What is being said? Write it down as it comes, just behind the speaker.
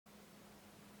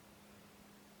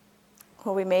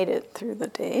Well, we made it through the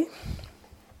day.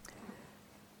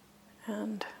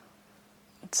 And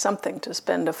it's something to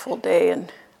spend a full day in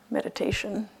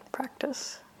meditation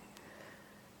practice.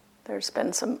 There's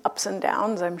been some ups and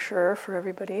downs, I'm sure, for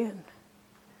everybody,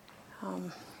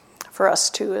 and for us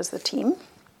too as the team.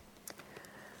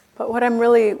 But what I'm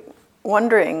really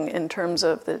wondering in terms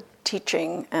of the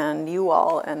teaching and you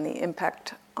all and the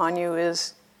impact on you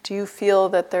is, do you feel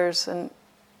that there's an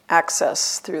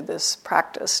access through this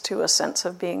practice to a sense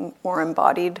of being more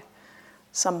embodied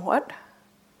somewhat?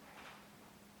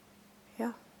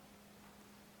 Yeah.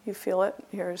 You feel it?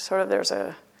 There's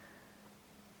a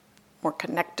more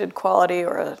connected quality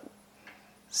or a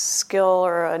skill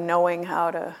or a knowing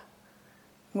how to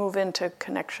move into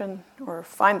connection or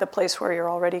find the place where you're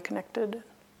already connected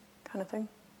kind of thing?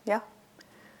 Yeah?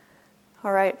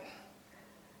 All right.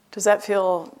 Does that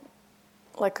feel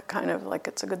like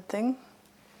it's a good thing?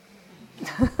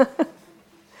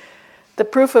 The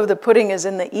proof of the pudding is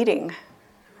in the eating,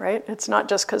 right? It's not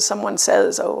just because someone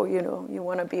says, oh, you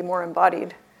want to be more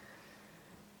embodied.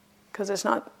 Because it's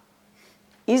not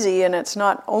easy and it's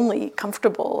not only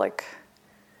comfortable.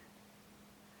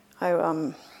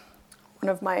 One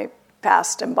of my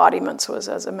past embodiments was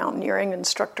as a mountaineering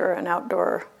instructor and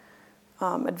outdoor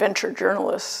adventure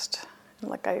journalist.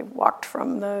 I walked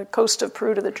from the coast of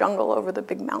Peru to the jungle over the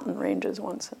big mountain ranges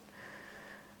once. And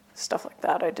stuff like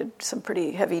that. I did some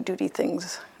pretty heavy-duty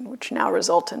things, which now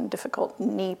result in difficult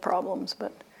knee problems.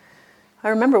 But I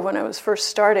remember when I was first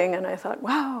starting, and I thought,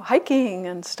 wow, hiking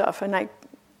and stuff. And I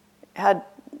had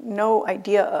no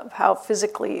idea of how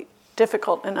physically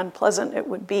difficult and unpleasant it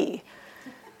would be.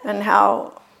 And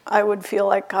how I would feel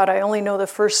like, God, I only know the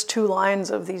first 2 lines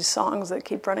of these songs that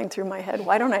keep running through my head.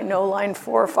 Why don't I know line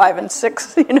 4, 5, and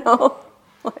 6,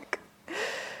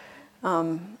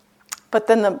 But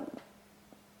then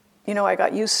I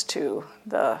got used to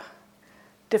the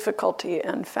difficulty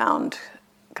and found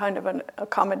kind of an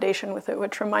accommodation with it,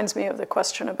 which reminds me of the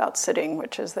question about sitting,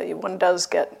 which is that one does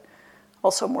get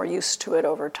also more used to it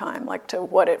over time, to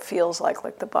what it feels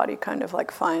like the body kind of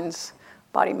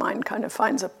body-mind kind of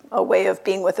finds a way of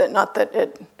being with it, not that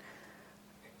it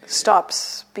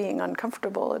stops being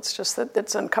uncomfortable. It's just that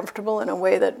it's uncomfortable in a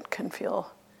way that can feel,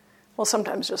 well,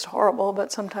 sometimes just horrible,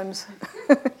 but sometimes,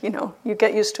 you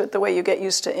get used to it the way you get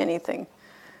used to anything,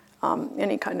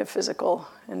 any kind of physical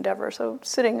endeavor. So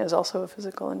sitting is also a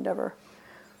physical endeavor.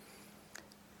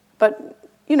 But,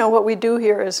 what we do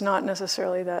here is not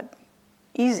necessarily that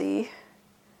easy.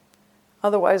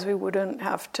 Otherwise, we wouldn't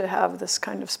have to have this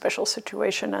kind of special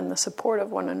situation and the support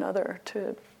of one another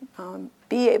to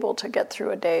be able to get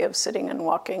through a day of sitting and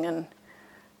walking and,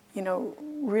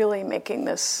 really making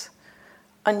this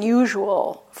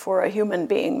unusual for a human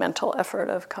being mental effort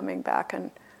of coming back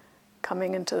and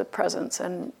coming into the presence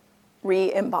and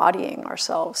re-embodying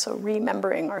ourselves, so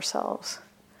remembering ourselves.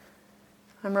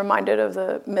 I'm reminded of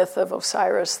the myth of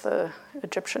Osiris, the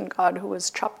Egyptian god who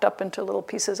was chopped up into little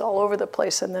pieces all over the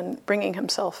place, and then bringing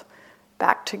himself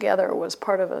back together was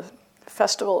part of a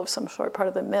festival of some sort. Part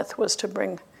of the myth was to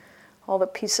bring all the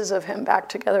pieces of him back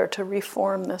together to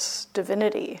reform this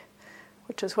divinity,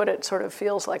 which is what it sort of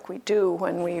feels like we do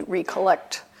when we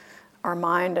recollect our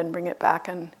mind and bring it back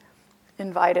and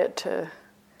invite it to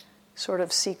sort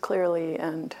of see clearly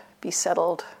and be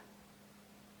settled.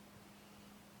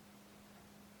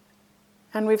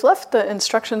 And we've left the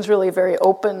instructions really very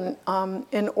open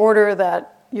in order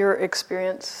that your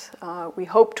experience, we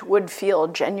hoped, would feel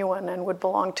genuine and would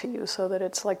belong to you, so that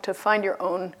it's like to find your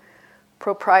own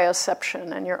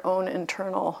proprioception and your own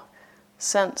internal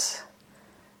sense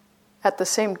at the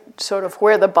same sort of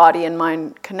where the body and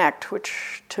mind connect,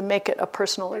 which to make it a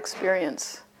personal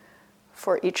experience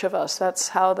for each of us. That's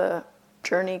how the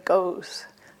journey goes.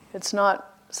 It's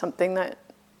not something that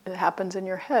it happens in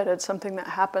your head. It's something that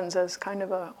happens as kind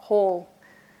of a whole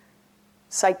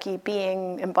psyche,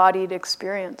 being, embodied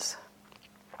experience.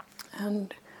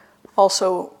 And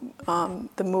also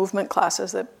the movement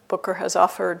classes that Booker has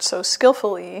offered so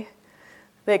skillfully,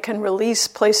 they can release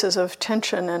places of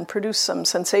tension and produce some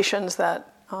sensations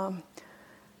that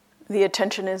the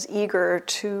attention is eager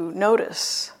to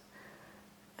notice.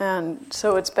 And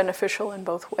so it's beneficial in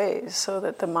both ways, so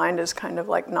that the mind is kind of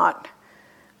not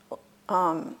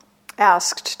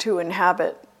asked to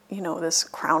inhabit, this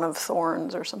crown of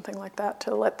thorns or something like that,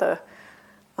 to let the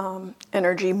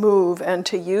energy move and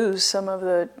to use some of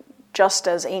the just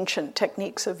as ancient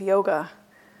techniques of yoga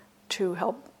to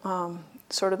help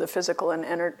sort of the physical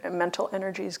and mental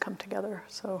energies come together.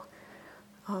 So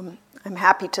I'm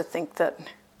happy to think that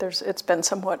it's been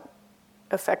somewhat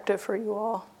effective for you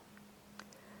all.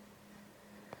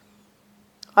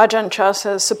 Ajahn Chah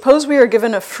says, suppose we are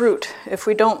given a fruit. If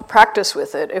we don't practice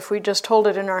with it, if we just hold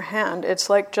it in our hand, it's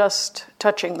like just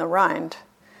touching the rind.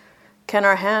 Can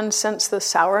our hand sense the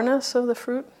sourness of the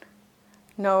fruit?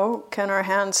 No. Can our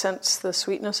hand sense the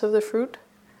sweetness of the fruit?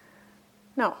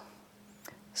 No.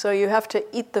 So you have to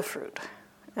eat the fruit,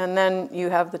 and then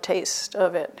you have the taste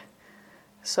of it.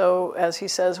 So as he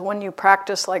says, when you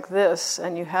practice like this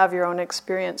and you have your own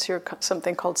experience, you're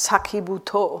something called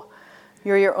sakkibbuto.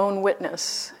 You're your own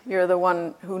witness. You're the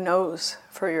one who knows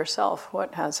for yourself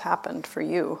what has happened for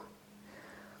you.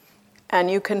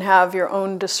 And you can have your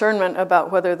own discernment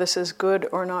about whether this is good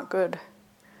or not good.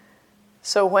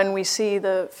 So when we see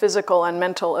the physical and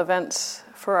mental events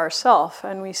for ourselves,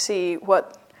 and we see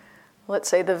what, let's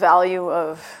say, the value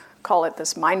of, call it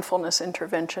this mindfulness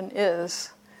intervention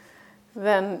is,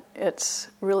 then it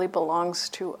really belongs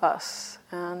to us,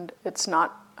 and it's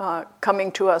not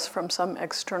coming to us from some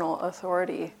external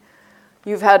authority.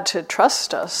 You've had to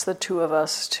trust us, the two of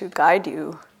us, to guide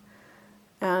you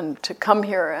and to come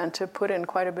here and to put in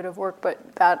quite a bit of work,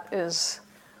 but that is,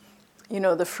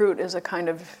 the fruit is a kind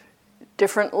of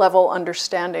different level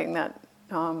understanding that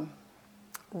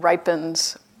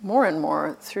ripens more and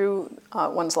more through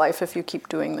one's life if you keep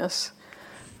doing this.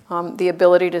 The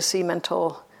ability to see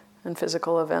mental and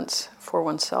physical events for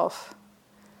oneself.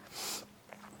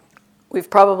 We've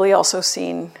probably also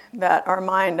seen that our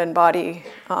mind and body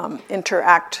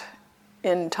interact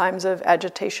in times of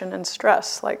agitation and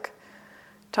stress, like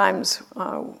times,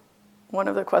 one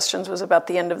of the questions was about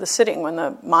the end of the sitting, when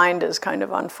the mind is kind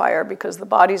of on fire because the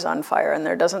body's on fire and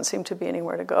there doesn't seem to be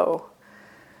anywhere to go,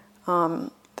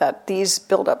 that these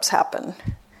buildups happen.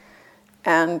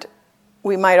 And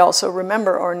we might also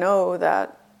remember or know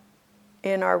that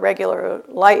in our regular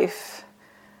life,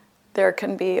 there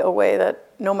can be a way that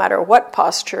no matter what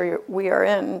posture we are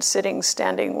in, sitting,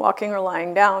 standing, walking, or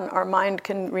lying down, our mind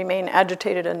can remain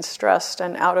agitated and stressed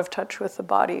and out of touch with the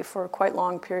body for quite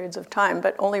long periods of time,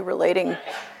 but only relating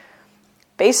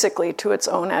basically to its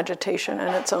own agitation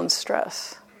and its own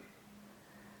stress.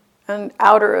 And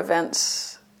outer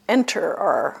events enter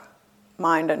our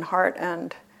mind and heart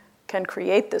and can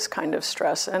create this kind of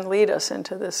stress and lead us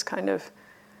into this kind of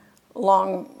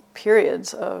long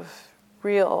periods of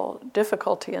real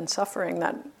difficulty and suffering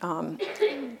that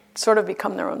sort of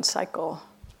become their own cycle.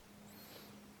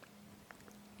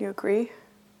 You agree?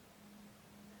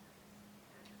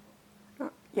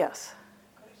 Yes.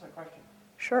 Just a question.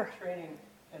 Sure. Training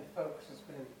and focus has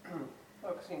been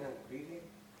focusing on breathing.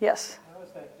 Yes. How is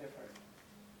that different?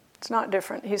 It's not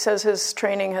different. He says his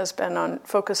training has been on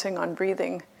focusing on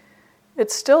breathing.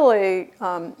 It's still a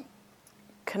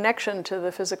connection to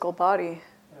the physical body.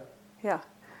 Yeah.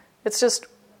 It's just,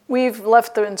 we've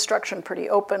left the instruction pretty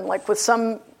open, like with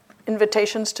some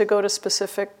invitations to go to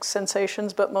specific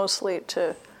sensations, but mostly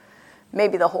to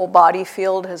maybe the whole body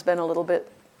field has been a little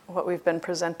bit what we've been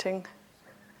presenting.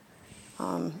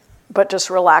 But just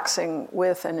relaxing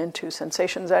with and into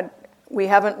sensations. We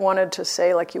haven't wanted to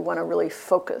say, like, you want to really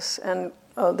focus. And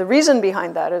the reason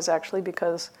behind that is actually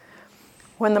because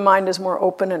when the mind is more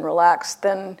open and relaxed,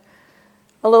 then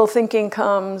a little thinking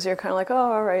comes, you're kind of like, oh,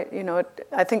 all right.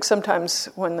 I think sometimes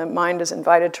when the mind is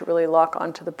invited to really lock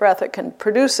onto the breath, it can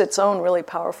produce its own really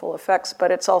powerful effects, but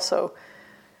it's also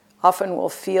often will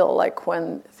feel like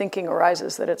when thinking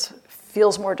arises that it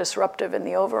feels more disruptive in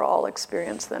the overall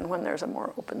experience than when there's a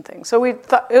more open thing. So we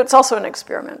thought it's also an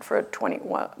experiment for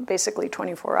a basically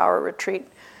 24-hour retreat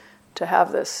to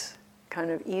have this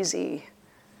kind of easy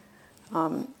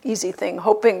thing,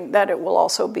 hoping that it will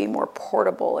also be more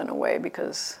portable in a way,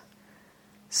 because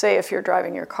say if you're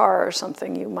driving your car or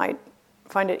something, you might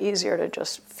find it easier to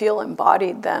just feel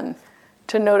embodied than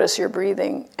to notice your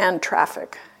breathing and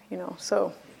traffic,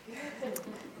 so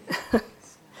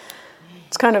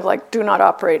it's kind of like do not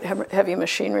operate heavy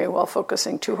machinery while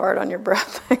focusing too hard on your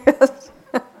breath, I guess.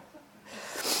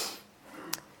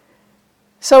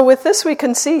 So with this we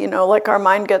can see, like our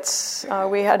mind gets,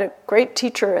 we had a great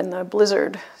teacher in the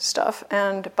blizzard stuff,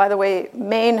 and by the way,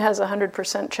 Maine has a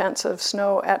 100% chance of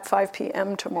snow at 5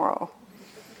 p.m. tomorrow,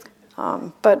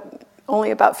 but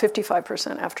only about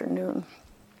 55% afternoon.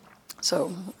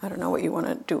 So I don't know what you want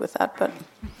to do with that, but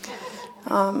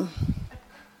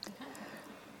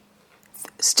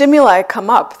stimuli come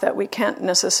up that we can't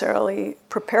necessarily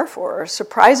prepare for, or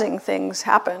surprising things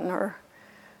happen, or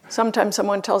sometimes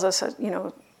someone tells us,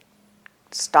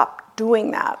 stop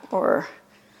doing that, or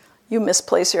you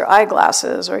misplace your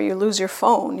eyeglasses, or you lose your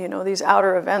phone, these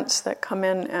outer events that come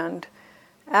in and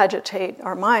agitate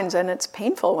our minds, and it's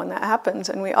painful when that happens,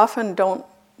 and we often don't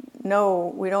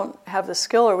know, we don't have the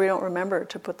skill, or we don't remember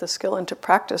to put the skill into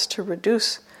practice to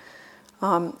reduce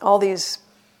all these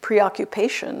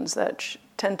preoccupations that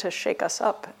tend to shake us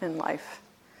up in life.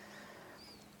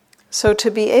 So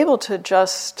to be able to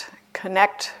just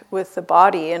connect with the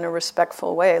body in a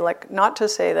respectful way, like not to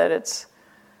say that it's,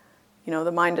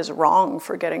 the mind is wrong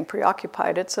for getting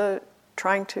preoccupied. It's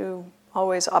trying to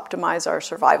always optimize our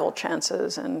survival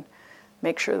chances and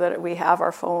make sure that we have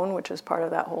our phone, which is part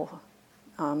of that whole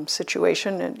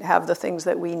situation, and have the things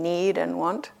that we need and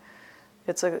want.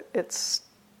 It's an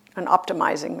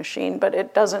optimizing machine, but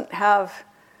it doesn't have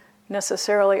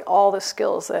necessarily all the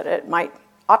skills that it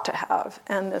ought to have.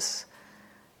 And this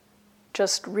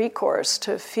just recourse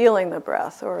to feeling the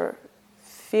breath or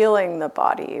feeling the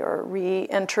body or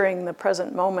re-entering the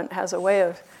present moment has a way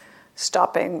of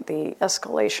stopping the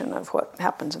escalation of what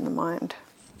happens in the mind.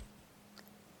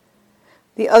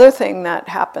 The other thing that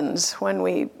happens when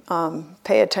we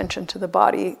pay attention to the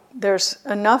body, there's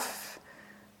enough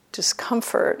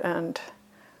discomfort and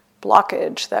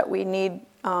blockage that we need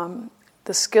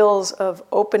the skills of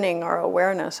opening our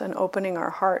awareness and opening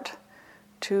our heart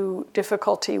to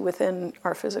difficulty within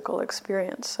our physical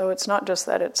experience. So it's not just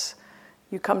that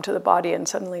you come to the body and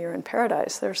suddenly you're in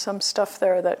paradise. There's some stuff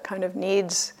there that kind of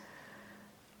needs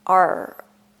our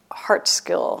heart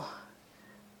skill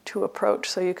to approach.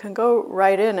 So you can go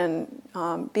right in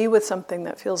and be with something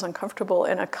that feels uncomfortable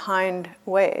in a kind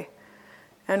way.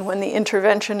 And when the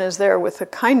intervention is there with the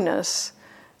kindness,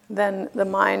 then the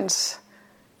mind's,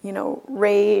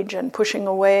 rage and pushing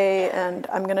away and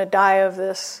I'm going to die of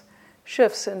this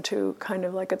shifts into kind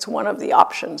of like it's one of the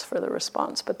options for the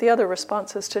response. But the other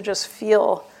response is to just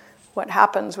feel what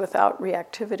happens without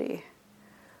reactivity.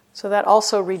 So that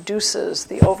also reduces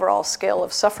the overall scale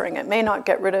of suffering. It may not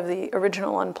get rid of the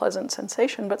original unpleasant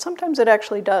sensation, but sometimes it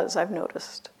actually does, I've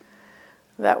noticed.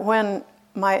 That when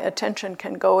my attention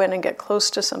can go in and get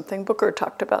close to something, Booker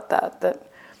talked about that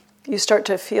you start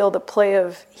to feel the play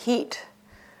of heat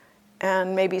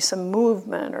and maybe some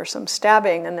movement or some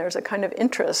stabbing, and there's a kind of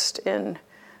interest in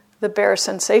the bare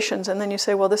sensations, and then you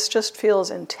say, well, this just feels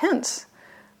intense,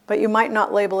 but you might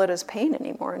not label it as pain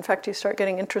anymore. In fact, you start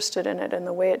getting interested in it and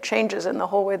the way it changes and the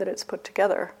whole way that it's put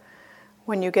together.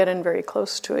 When you get in very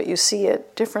close to it, you see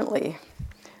it differently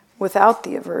without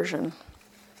the aversion.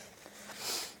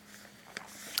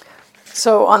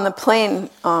 So on the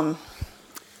plane,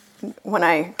 when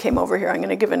I came over here, I'm going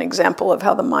to give an example of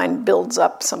how the mind builds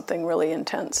up something really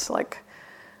intense. Like,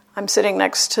 I'm sitting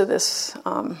next to this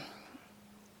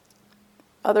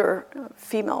other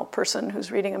female person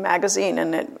who's reading a magazine,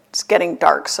 and it's getting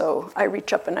dark, so I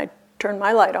reach up and I turn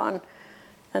my light on,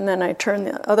 and then I turn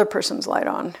the other person's light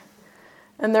on.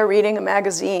 And they're reading a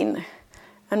magazine,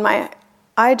 and my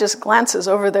eye just glances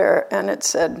over there, and it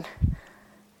said,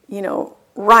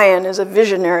 Ryan is a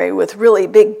visionary with really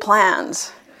big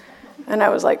plans. And I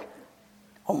was like,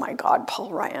 oh my God,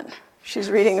 Paul Ryan. She's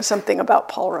reading something about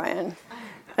Paul Ryan.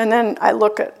 And then I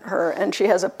look at her, and she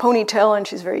has a ponytail, and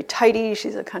she's very tighty.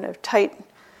 She's a kind of tight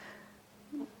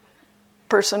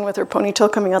person with her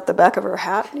ponytail coming out the back of her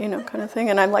hat, kind of thing.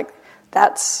 And I'm like,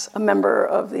 that's a member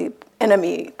of the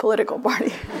enemy political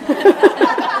party.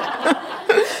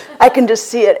 I can just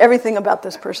see it. Everything about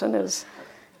this person is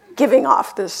giving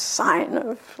off this sign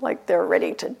of like they're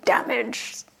ready to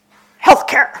damage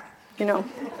healthcare.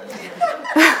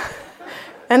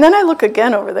 And then I look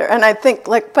again over there, and I think,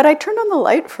 but I turned on the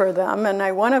light for them, and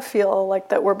I want to feel like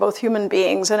that we're both human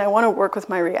beings, and I want to work with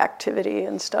my reactivity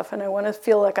and stuff, and I want to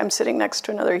feel like I'm sitting next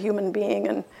to another human being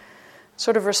and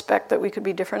sort of respect that we could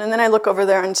be different. And then I look over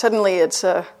there, and suddenly it's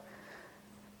the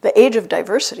age of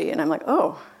diversity, and I'm like,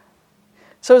 oh.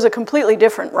 So it was a completely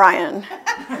different Ryan.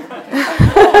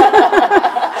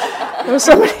 There was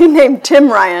somebody named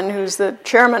Tim Ryan, who's the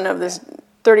chairman of this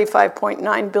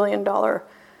 $35.9 billion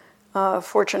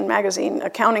Fortune magazine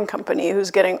accounting company, who's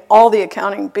getting all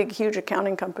the big, huge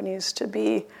accounting companies to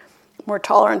be more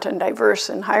tolerant and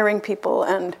diverse in hiring people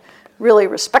and really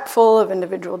respectful of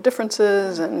individual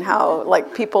differences, and how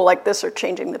people like this are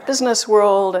changing the business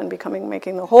world and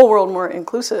making the whole world more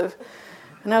inclusive.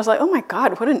 And I was like, oh my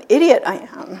God, what an idiot I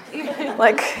am.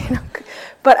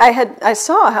 But I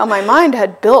saw how my mind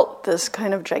had built this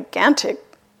kind of gigantic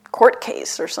court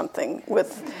case or something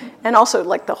and also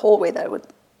the whole way that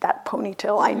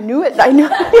ponytail, I knew it.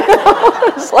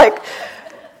 It's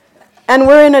and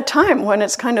we're in a time when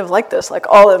it's kind of like this,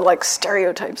 all the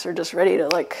stereotypes are just ready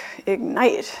to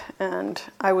ignite. And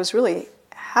I was really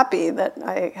happy that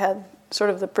I had sort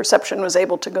of the perception was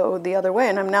able to go the other way.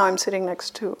 And now I'm sitting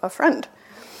next to a friend,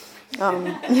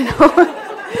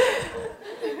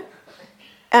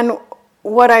 And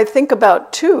what I think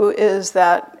about too is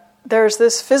that there's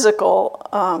this physical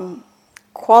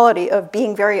quality of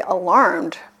being very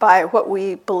alarmed by what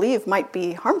we believe might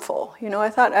be harmful. I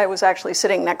thought I was actually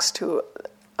sitting next to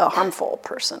a harmful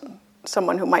person,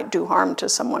 someone who might do harm to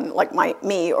someone like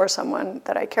me or someone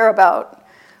that I care about,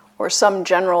 or some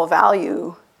general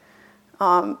value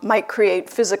might create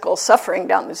physical suffering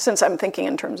down, since I'm thinking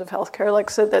in terms of healthcare, like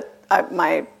so that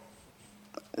my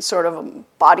sort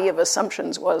of body of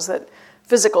assumptions was that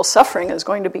physical suffering is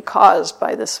going to be caused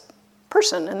by this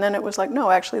person. And then it was like,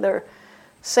 no, actually they're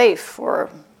safe for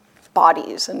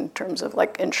bodies in terms of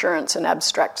like insurance and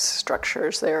abstract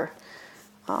structures. They're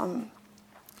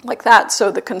like that.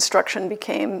 So the construction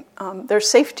became, there's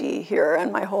safety here,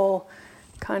 and my whole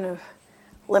kind of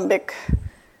limbic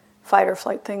fight or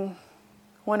flight thing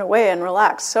went away and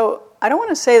relaxed. So I don't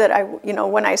want to say that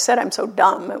when I said I'm so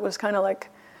dumb, it was kind of like,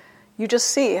 you just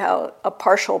see how a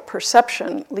partial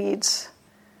perception leads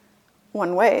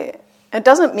one way. It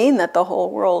doesn't mean that the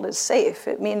whole world is safe.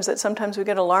 It means that sometimes we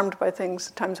get alarmed by things,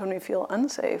 times when we feel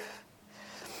unsafe.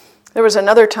 There was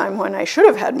another time when I should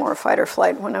have had more fight or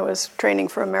flight, when I was training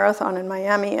for a marathon in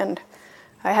Miami, and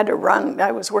I had to run.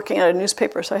 I was working at a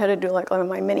newspaper, so I had to do like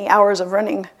my many hours of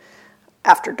running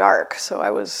after dark. So I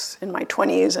was in my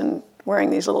 20s and wearing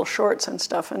these little shorts and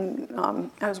stuff, and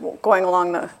I was going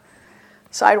along the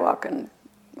sidewalk and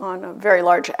on a very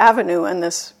large avenue, and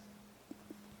this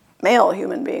male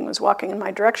human being was walking in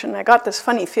my direction, and I got this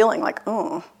funny feeling like,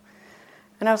 oh.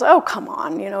 And I was like, oh, come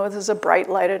on, this is a bright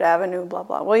lighted avenue, blah,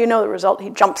 blah. Well, the result, he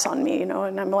jumps on me,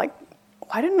 and I'm like,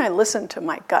 why didn't I listen to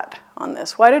my gut on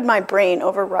this? Why did my brain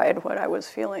override what I was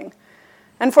feeling?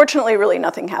 And fortunately, really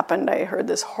nothing happened. I heard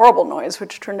this horrible noise,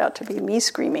 which turned out to be me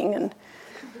screaming, and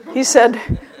he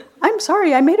said, I'm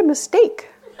sorry, I made a mistake.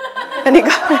 And he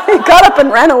got up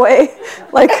and ran away,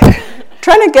 like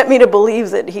trying to get me to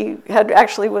believe that he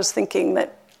was thinking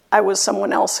that I was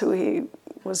someone else who he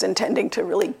was intending to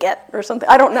really get or something.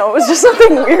 I don't know. It was just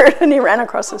something weird. And he ran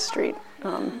across the street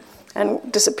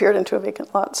and disappeared into a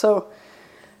vacant lot. So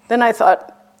then I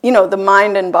thought, the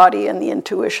mind and body and the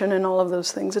intuition and all of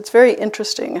those things, it's very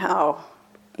interesting how,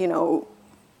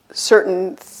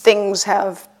 certain things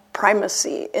have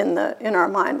primacy in our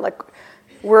mind. Like,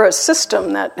 we're a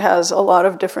system that has a lot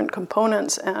of different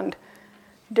components, and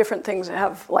different things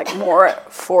have like more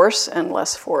force and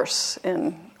less force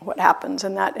in what happens,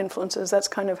 and that's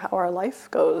kind of how our life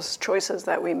goes. Choices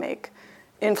that we make,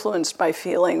 influenced by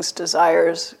feelings,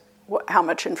 desires, how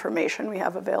much information we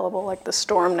have available. Like the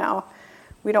storm now,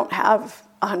 we don't have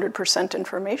 100%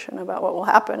 information about what will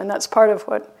happen, and that's part of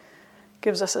what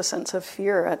gives us a sense of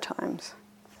fear at times.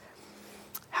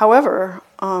 However,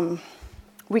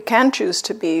 we can choose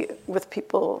to be with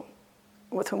people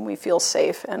with whom we feel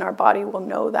safe, and our body will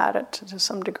know that to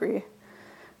some degree.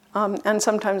 And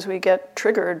sometimes we get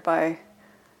triggered by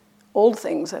old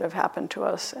things that have happened to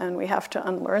us, and we have to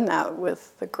unlearn that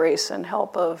with the grace and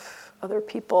help of other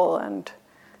people and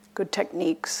good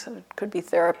techniques. It could be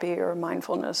therapy or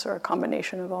mindfulness or a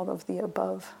combination of all of the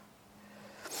above.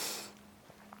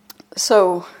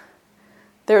 So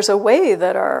there's a way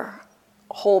that our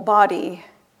whole body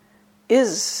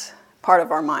is part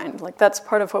of our mind. Like, that's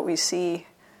part of what we see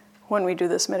when we do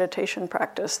this meditation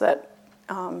practice, that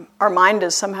our mind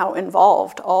is somehow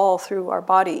involved all through our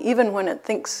body, even when it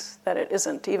thinks that it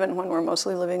isn't, even when we're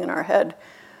mostly living in our head.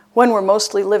 When we're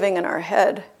mostly living in our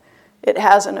head, it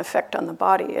has an effect on the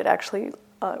body. It actually,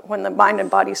 when the mind and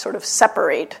body sort of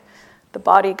separate, the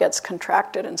body gets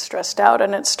contracted and stressed out,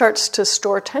 and it starts to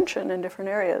store tension in different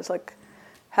areas. Like,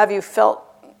 have you felt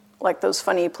like those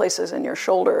funny places in your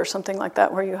shoulder or something like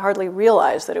that, where you hardly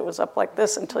realize that it was up like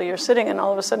this until you're sitting, and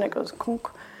all of a sudden it goes kunk?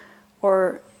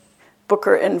 Or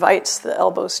Booker invites the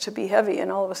elbows to be heavy,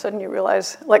 and all of a sudden you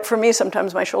realize, like for me,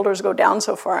 sometimes my shoulders go down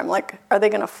so far, I'm like, are they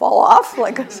going to fall off?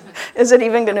 Like, is it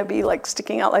even going to be like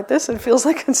sticking out like this? It feels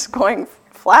like it's going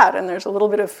flat, and there's a little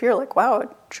bit of fear, like,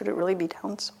 wow, should it really be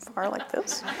down so far like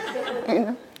this?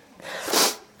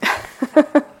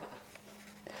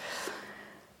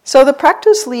 So the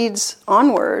practice leads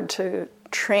onward to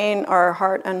train our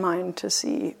heart and mind to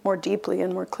see more deeply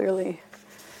and more clearly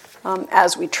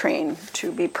as we train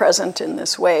to be present in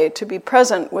this way, to be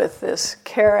present with this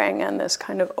caring and this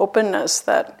kind of openness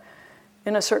that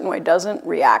in a certain way doesn't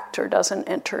react or doesn't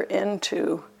enter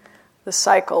into the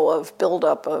cycle of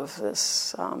buildup of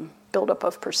this, buildup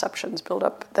of perceptions,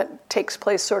 buildup that takes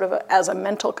place sort of as a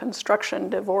mental construction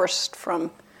divorced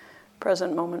from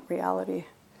present moment reality.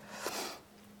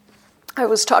 I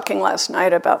was talking last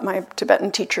night about my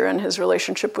Tibetan teacher and his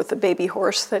relationship with the baby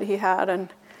horse that he had,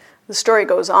 and the story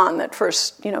goes on that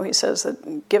first, he says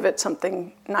that give it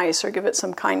something nice or give it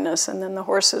some kindness, and then the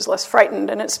horse is less frightened,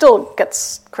 and it still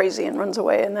gets crazy and runs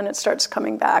away, and then it starts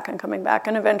coming back,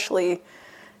 and eventually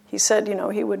he said,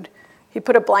 he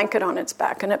put a blanket on its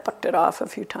back, and it bucked it off a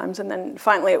few times, and then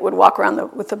finally it would walk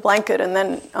around with the blanket, and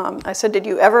then I said, did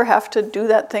you ever have to do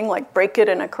that thing, like break it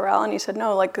in a corral? And he said,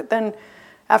 no, then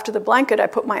after the blanket, I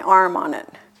put my arm on it,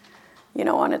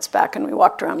 on its back, and we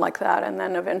walked around like that. And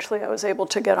then eventually I was able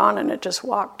to get on, and it just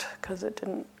walked because it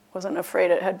wasn't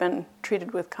afraid. It had been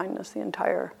treated with kindness the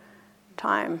entire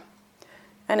time.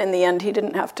 And in the end, he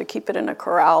didn't have to keep it in a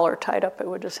corral or tied up. It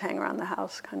would just hang around the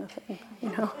house kind of thing,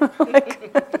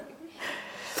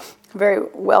 very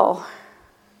well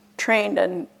trained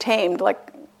and tamed.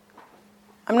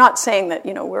 I'm not saying that,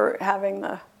 we're having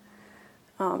the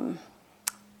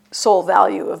soul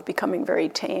value of becoming very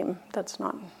tame. That's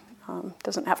not...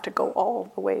 doesn't have to go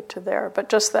all the way to there, but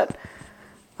just that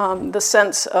the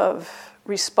sense of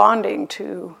responding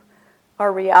to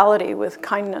our reality with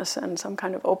kindness and some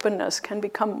kind of openness can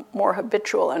become more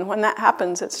habitual. And when that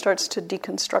happens, it starts to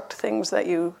deconstruct things that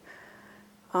you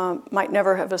might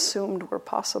never have assumed were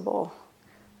possible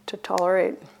to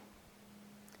tolerate.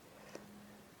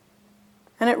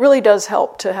 And it really does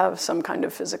help to have some kind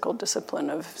of physical discipline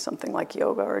of something like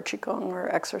yoga or qigong or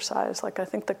exercise. I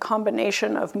think the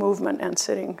combination of movement and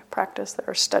sitting practice, there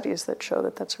are studies that show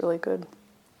that that's really good.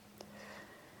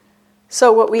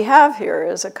 So what we have here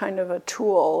is a kind of a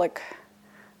tool.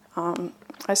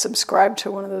 I subscribe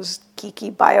to one of those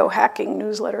geeky biohacking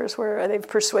newsletters where they've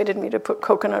persuaded me to put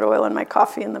coconut oil in my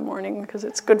coffee in the morning because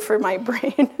it's good for my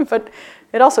brain, but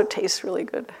it also tastes really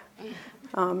good.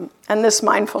 And this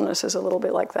mindfulness is a little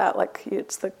bit like that.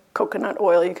 It's the coconut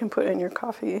oil you can put in your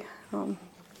coffee,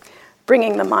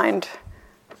 bringing the mind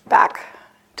back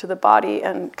to the body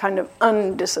and kind of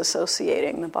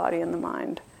undisassociating the body and the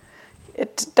mind.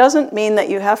 It doesn't mean that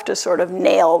you have to sort of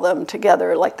nail them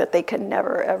together, that they can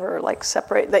never ever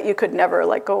separate, that you could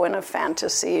never go in a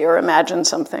fantasy or imagine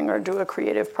something or do a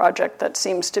creative project that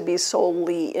seems to be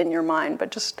solely in your mind, but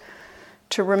just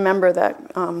to remember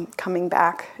that coming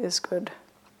back is good.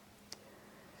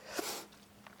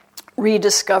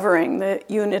 Rediscovering the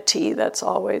unity that's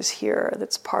always here,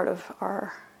 that's part of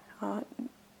our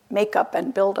makeup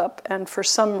and build-up, and for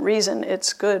some reason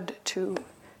it's good to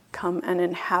come and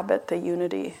inhabit the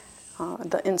unity,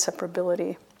 the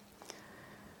inseparability.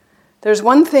 There's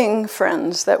one thing,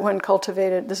 friends, that when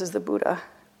cultivated, this is the Buddha,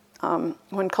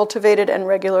 when cultivated and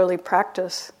regularly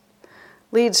practiced,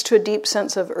 leads to a deep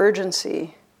sense of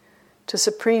urgency, to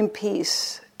supreme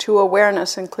peace, to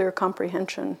awareness and clear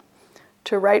comprehension,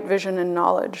 to right vision and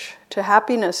knowledge, to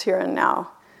happiness here and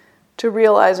now, to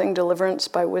realizing deliverance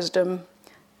by wisdom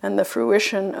and the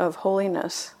fruition of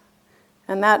holiness.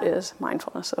 And that is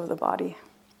mindfulness of the body.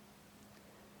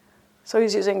 So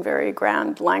he's using very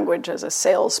grand language as a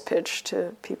sales pitch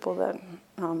to people that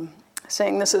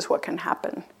saying this is what can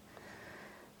happen.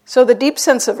 So the deep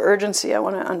sense of urgency I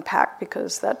want to unpack,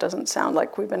 because that doesn't sound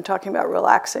like we've been talking about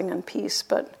relaxing and peace,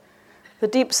 but the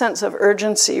deep sense of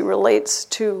urgency relates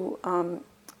to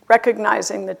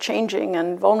recognizing the changing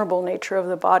and vulnerable nature of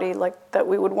the body, that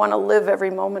we would want to live every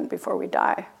moment before we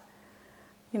die.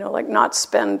 Not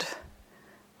spend,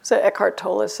 so Eckhart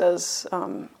Tolle says,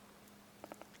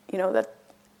 that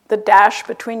the dash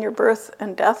between your birth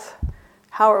and death,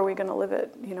 how are we going to live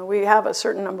it? We have a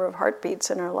certain number of heartbeats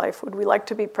in our life. Would we like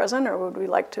to be present, or would we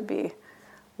like to be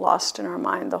lost in our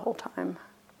mind the whole time?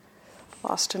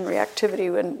 Lost in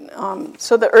reactivity. And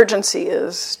so the urgency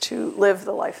is to live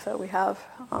the life that we have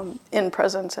in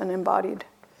presence and embodied.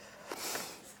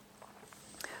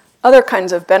 Other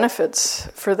kinds of benefits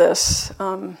for this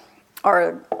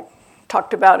are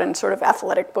talked about in sort of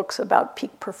athletic books about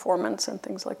peak performance and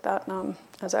things like that.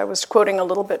 As I was quoting a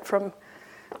little bit from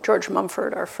George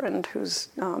Mumford, our friend, who's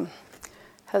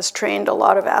has trained a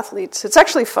lot of athletes. It's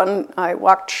actually fun. I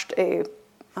watched a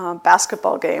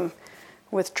basketball game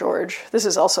with George. This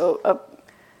is also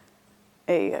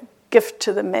a gift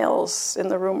to the males in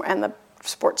the room and the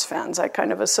sports fans. I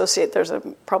kind of associate there's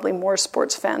probably more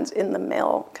sports fans in the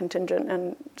male contingent,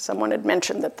 and someone had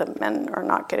mentioned that the men are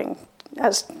not getting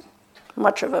as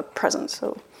much of a presence.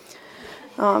 So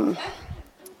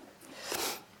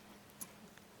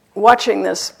watching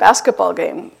this basketball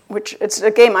game, which it's a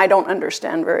game I don't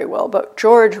understand very well, but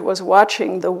George was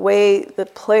watching the way the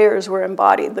players were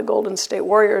embodied. The Golden State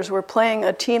Warriors were playing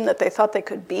a team that they thought they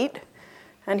could beat,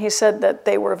 and he said that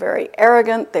they were very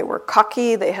arrogant, they were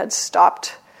cocky, they had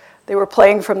stopped, they were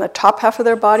playing from the top half of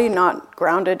their body, not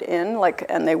grounded in,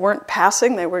 and they weren't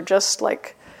passing, they were just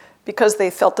because they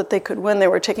felt that they could win, they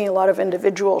were taking a lot of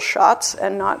individual shots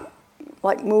and not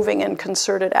like moving in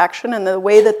concerted action. And the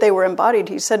way that they were embodied,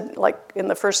 he said, like in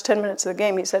the first 10 minutes of the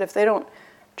game, he said, if they don't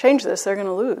change this, they're going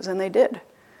to lose. And they did. It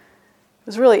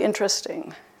was really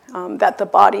interesting that the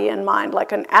body and mind,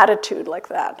 like an attitude like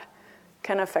that,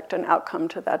 can affect an outcome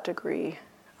to that degree.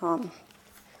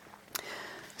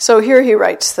 So here he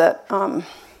writes that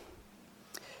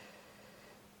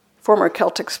former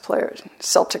Celtics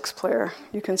player,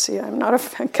 you can see I'm not a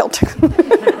Celtic player.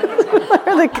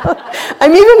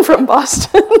 I'm even from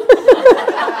Boston.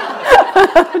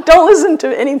 Don't listen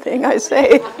to anything I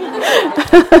say.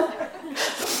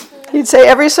 He'd say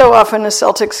every so often a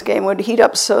Celtics game would heat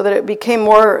up so that it became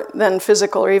more than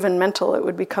physical or even mental. It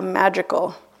would become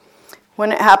magical.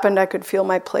 When it happened, I could feel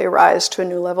my play rise to a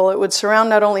new level. It would surround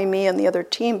not only me and the other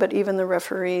team, but even the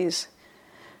referees.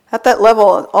 At that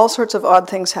level, all sorts of odd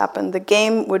things happened. The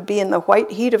game would be in the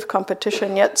white heat of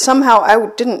competition, yet somehow I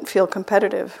didn't feel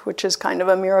competitive, which is kind of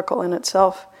a miracle in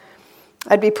itself.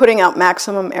 I'd be putting out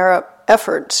maximum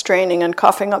effort, straining and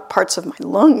coughing up parts of my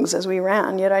lungs as we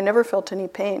ran, yet I never felt any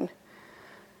pain.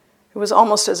 It was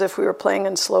almost as if we were playing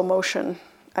in slow motion.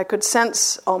 I could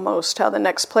sense almost how the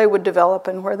next play would develop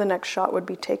and where the next shot would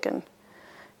be taken.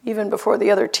 Even before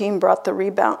the other team brought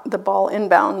the ball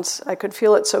inbounds, I could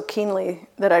feel it so keenly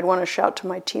that I'd want to shout to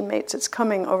my teammates, "It's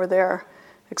coming over there,"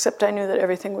 except I knew that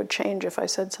everything would change if I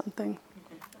said something.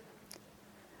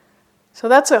 So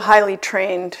that's a highly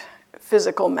trained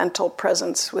physical, mental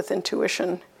presence with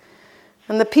intuition.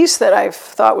 And the piece that I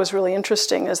thought was really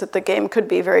interesting is that the game could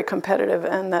be very competitive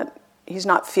and that he's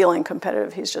not feeling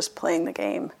competitive, he's just playing the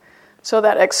game. So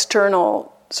that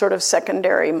external sort of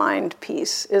secondary mind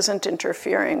piece isn't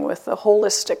interfering with the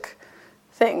holistic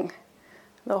thing,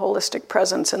 the holistic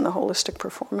presence and the holistic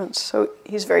performance. So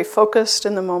he's very focused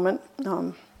in the moment.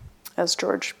 As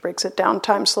George breaks it down,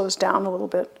 time slows down a little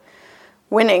bit.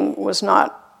 Winning was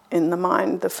not in the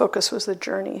mind, the focus was the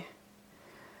journey.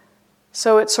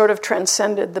 So it sort of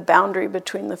transcended the boundary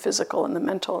between the physical and the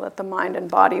mental, that the mind and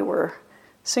body were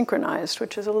synchronized,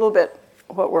 which is a little bit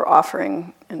what we're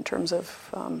offering in terms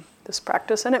of this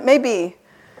practice. And it may be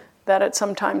that at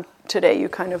some time today you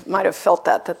kind of might have felt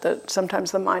that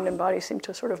sometimes the mind and body seem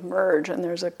to sort of merge, and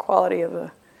there's a quality of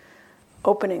a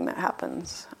opening that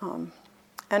happens.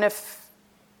 And if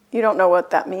you don't know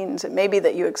what that means, it may be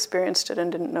that you experienced it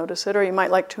and didn't notice it, or you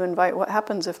might like to invite, what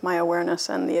happens if my awareness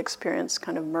and the experience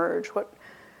kind of merge? What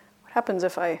happens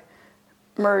if I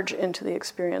merge into the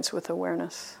experience with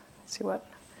awareness? See what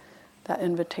that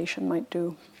invitation might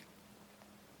do.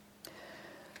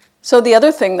 So the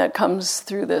other thing that comes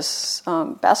through this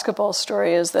basketball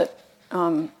story is that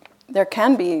there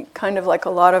can be kind of like a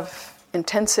lot of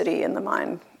intensity in the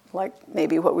mind, like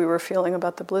maybe what we were feeling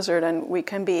about the blizzard, and we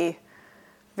can be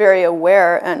very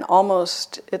aware, and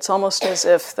it's almost as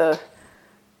if the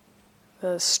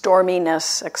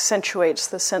storminess accentuates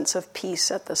the sense of peace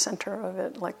at the center of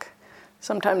it. Like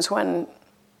sometimes when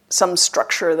some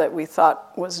structure that we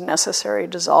thought was necessary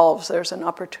dissolves, there's an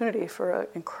opportunity for an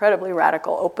incredibly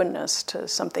radical openness to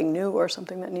something new or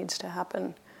something that needs to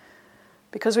happen.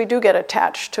 Because we do get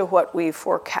attached to what we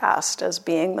forecast as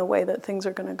being the way that things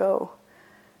are going to go.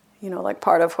 You know, like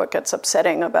part of what gets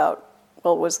upsetting about,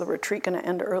 well, was the retreat going to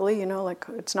end early? You know, like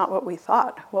it's not what we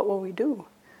thought. What will we do?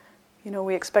 You know,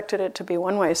 we expected it to be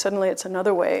one way. Suddenly it's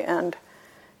another way. And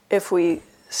if we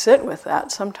sit with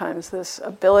that, sometimes this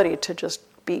ability to just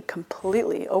be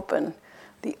completely open,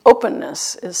 the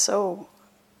openness is so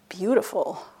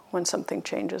beautiful when something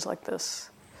changes like this.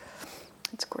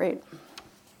 It's great.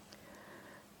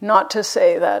 Not to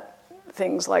say that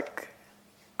things like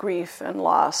grief and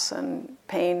loss and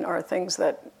pain are things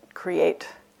that create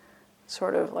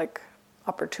sort of like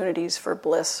opportunities for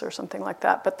bliss or something like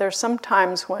that, but there's some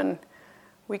times when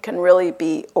we can really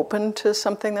be open to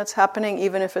something that's happening,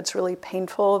 even if it's really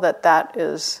painful, that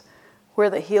is where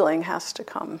the healing has to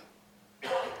come.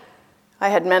 I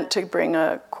had meant to bring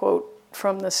a quote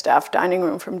from the staff dining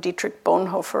room from Dietrich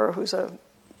Bonhoeffer, who's I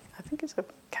think he's a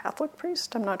Catholic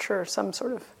priest, I'm not sure,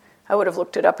 I would have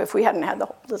looked it up if we hadn't had the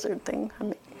whole lizard thing.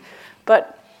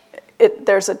 But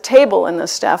there's a table in the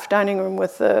staff dining room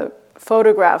with the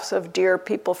photographs of dear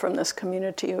people from this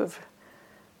community who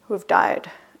have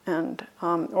died and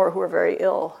or who are very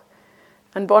ill.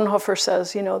 And Bonhoeffer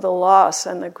says, you know, the loss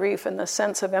and the grief and the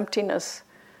sense of emptiness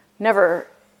never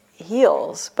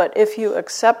heals. But if you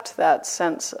accept that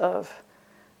sense of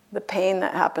the pain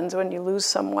that happens when you lose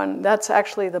someone, that's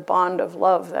actually the bond of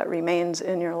love that remains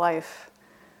in your life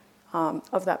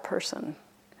of that person.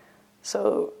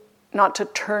 So not to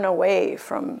turn away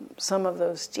from some of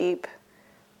those deep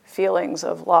feelings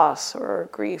of loss or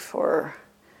grief or,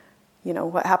 you know,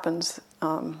 what happens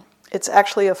it's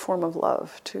actually a form of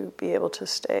love to be able to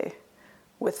stay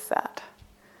with that.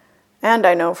 And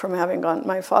I know from having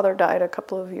my father died a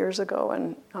couple of years ago,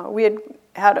 and we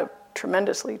had a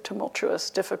tremendously tumultuous,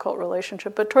 difficult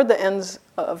relationship, but toward the ends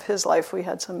of his life we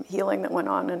had some healing that went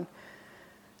on,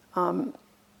 and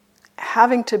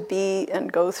having to be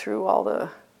and go through all the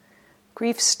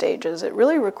grief stages, it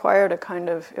really required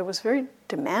it was very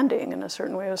demanding in a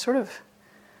certain way. It was sort of,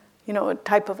 a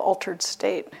type of altered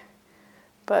state.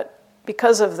 But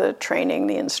because of the training,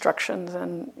 the instructions,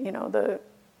 and, the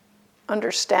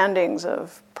understandings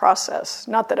of process,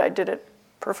 not that I did it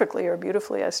perfectly or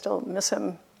beautifully, I still miss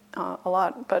him a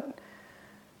lot, but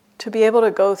to be able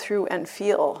to go through and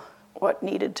feel what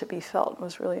needed to be felt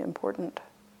was really important.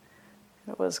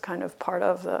 It was kind of part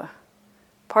of the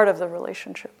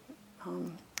relationship.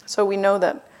 So we know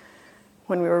that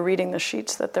when we were reading the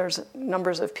sheets that there's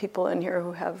numbers of people in here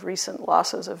who have recent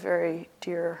losses of very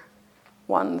dear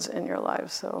ones in your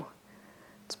lives. So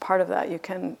it's part of that. You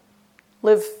can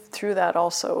live through that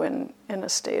also in a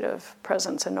state of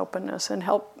presence and openness, and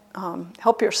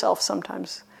help yourself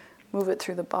sometimes move it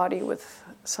through the body with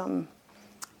some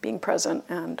being present,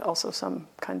 and also some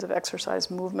kinds of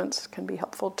exercise movements can be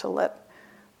helpful to let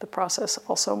the process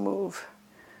also move.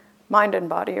 Mind and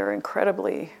body are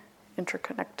incredibly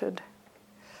interconnected.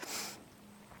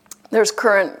 There's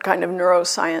current kind of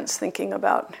neuroscience thinking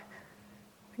about,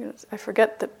 I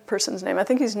forget the person's name, I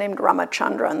think he's named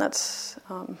Ramachandran, that's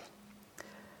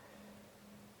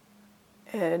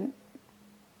a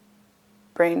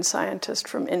brain scientist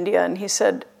from India, and he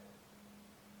said,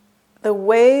 the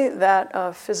way that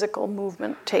a physical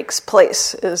movement takes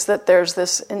place is that there's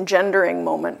this engendering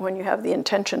moment when you have the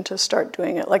intention to start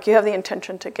doing it, like you have the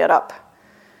intention to get up.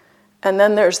 And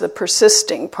then there's the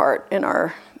persisting part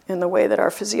in the way that our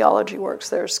physiology works.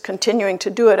 There's continuing to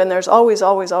do it, and there's always,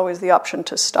 always, always the option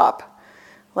to stop.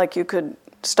 Like you could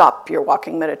stop your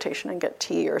walking meditation and get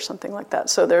tea or something like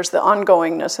that. So there's the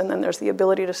ongoingness, and then there's the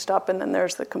ability to stop, and then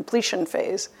there's the completion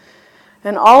phase.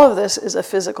 And all of this is a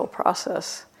physical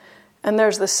process. And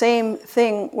there's the same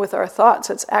thing with our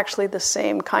thoughts. It's actually the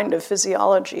same kind of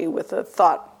physiology with a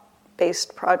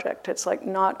thought-based project. It's like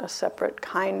not a separate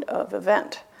kind of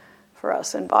event for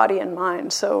us in body and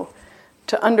mind. So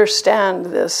to understand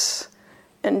this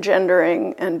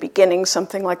engendering and beginning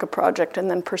something like a project and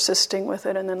then persisting with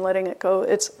it and then letting it go,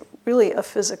 it's really like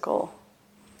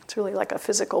a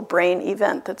physical brain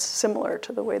event that's similar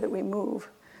to the way that we move.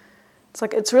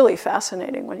 It's really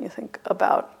fascinating when you think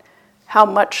about how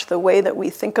much the way that we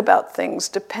think about things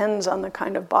depends on the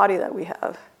kind of body that we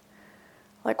have.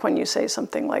 Like when you say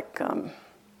something like,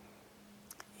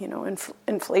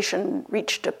 inflation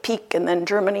reached a peak and then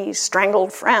Germany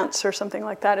strangled France or something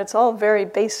like that. It's all very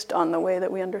based on the way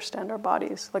that we understand our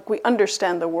bodies. Like we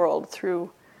understand the world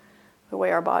through the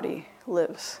way our body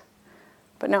lives.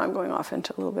 But now I'm going off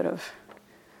into a little bit of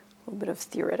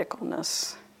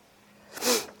theoreticalness.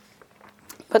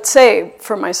 But say,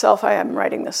 for myself, I am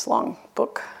writing this long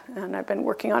book, and I've been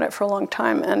working on it for a long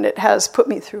time, and it has put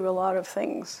me through a lot of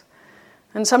things.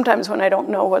 And sometimes when I don't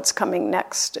know what's coming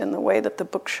next in the way that the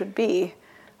book should be,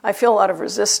 I feel a lot of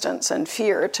resistance and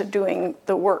fear to doing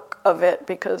the work of it,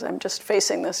 because I'm just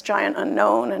facing this giant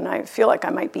unknown, and I feel like I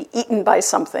might be eaten by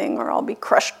something, or I'll be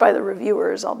crushed by the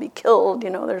reviewers, I'll be killed.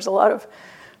 There's a lot of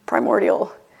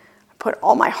primordial, I put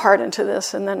all my heart into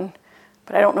this,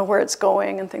 but I don't know where it's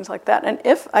going and things like that. And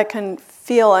if I can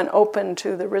feel and open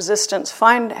to the resistance,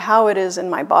 find how it is in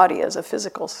my body as a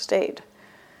physical state,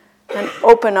 and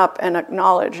open up and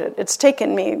acknowledge it. It's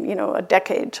taken me, a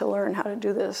decade to learn how to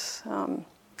do this.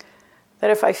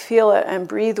 That if I feel it and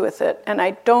breathe with it, and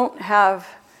I don't have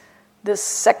this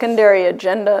secondary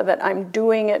agenda that I'm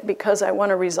doing it because I want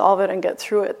to resolve it and get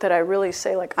through it, that I really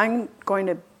say, I'm going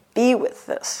to be with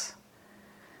this.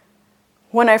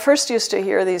 When I first used to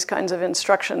hear these kinds of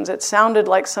instructions, it sounded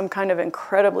like some kind of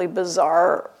incredibly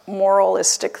bizarre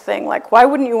moralistic thing. Like, why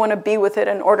wouldn't you want to be with it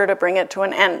in order to bring it to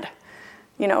an end?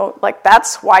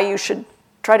 That's why you should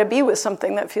try to be with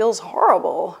something that feels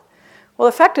horrible. Well,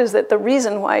 the fact is that the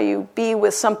reason why you be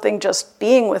with something just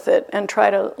being with it and try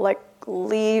to,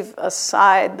 leave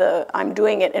aside the I'm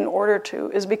doing it in order to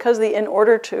is because the in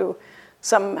order to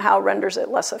somehow renders it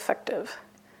less effective.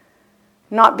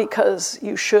 Not because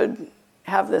you should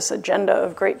have this agenda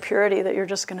of great purity that you're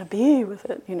just going to be with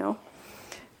it,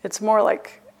 It's more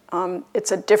like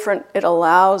it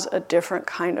allows a different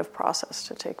kind of process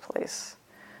to take place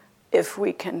if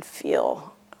we can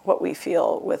feel what we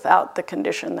feel without the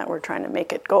condition that we're trying to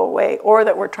make it go away or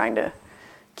that we're trying to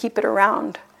keep it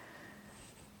around.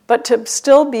 but to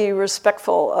still be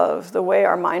respectful of the way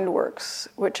our mind works,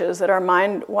 which is that our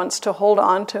mind wants to hold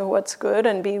on to what's good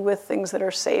and be with things that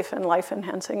are safe and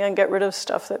life-enhancing and get rid of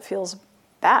stuff that feels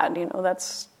bad.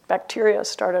 That's bacteria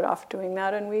started off doing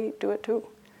that, and we do it too.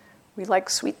 We like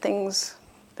sweet things.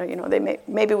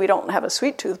 Maybe we don't have a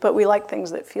sweet tooth, but we like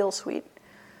things that feel sweet.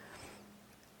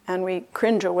 And we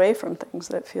cringe away from things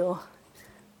that feel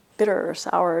bitter or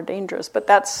sour or dangerous. But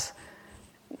that's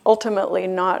ultimately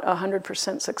not a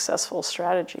 100% successful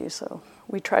strategy. So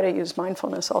we try to use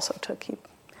mindfulness also to keep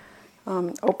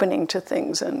opening to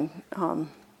things and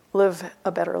live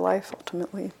a better life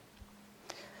ultimately.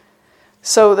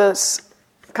 So this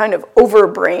kind of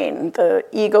overbrain, the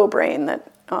ego brain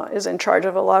that is in charge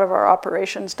of a lot of our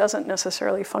operations, doesn't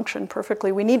necessarily function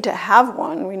perfectly. We need to have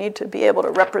one. We need to be able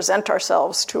to represent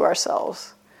ourselves to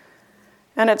ourselves.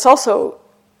 And it's also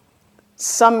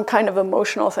some kind of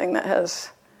emotional thing that has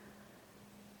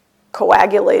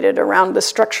coagulated around the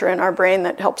structure in our brain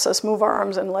that helps us move our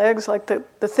arms and legs. Like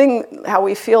the thing, how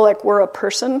we feel like we're a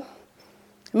person.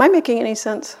 Am I making any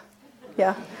sense?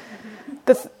 Yeah.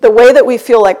 The way that we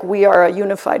feel like we are a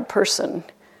unified person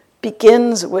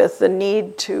begins with the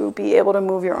need to be able to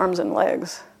move your arms and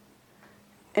legs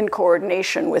in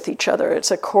coordination with each other.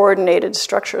 It's a coordinated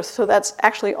structure. So that's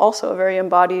actually also a very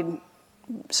embodied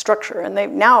structure. And they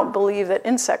now believe that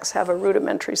insects have a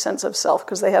rudimentary sense of self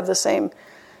because they have the same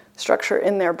structure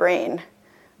in their brain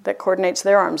that coordinates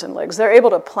their arms and legs. They're able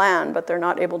to plan, but they're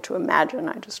not able to imagine,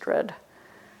 I just read.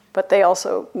 But they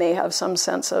also may have some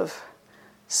sense of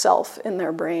self in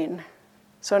their brain.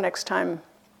 So next time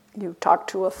you talk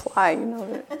to a fly,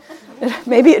 that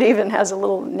maybe it even has a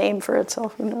little name for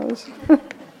itself, who knows?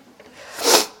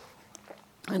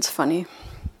 It's funny.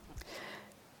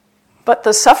 But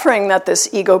the suffering that this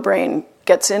ego brain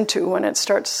gets into when it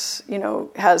starts,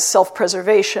 has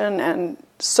self-preservation and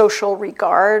social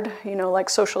regard, like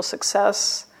social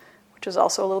success, which is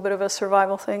also a little bit of a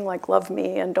survival thing, like love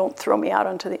me and don't throw me out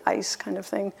onto the ice kind of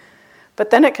thing. But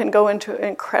then it can go into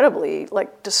incredibly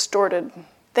distorted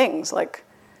things. Like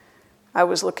I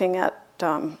was looking at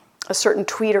a certain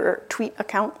tweet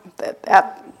account,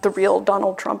 at the real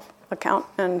Donald Trump account,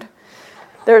 and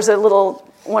there's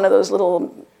one of those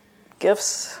little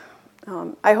GIFs.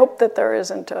 I hope that there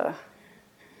isn't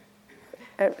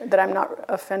that I'm not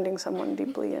offending someone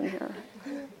deeply in here.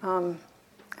 Am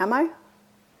I?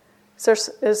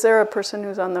 Is there a person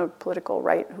who's on the political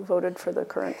right who voted for the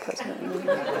current president?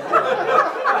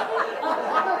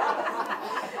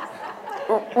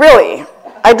 Really,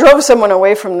 I drove someone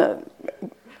away from the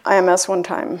IMS one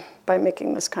time by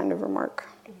making this kind of remark.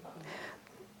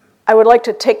 I would like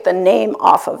to take the name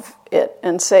off of it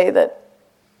and say that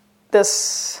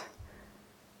this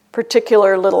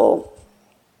particular little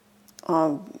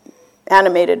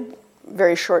animated,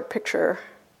 very short picture.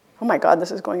 Oh my God, this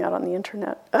is going out on the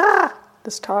internet.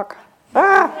 This talk.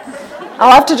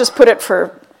 I'll have to just put it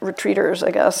for retreaters,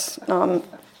 I guess.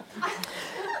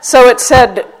 So it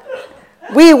said,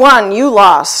 "We won, you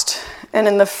lost." And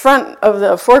in the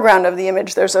foreground of the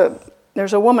image, there's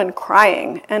a woman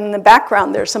crying, and in the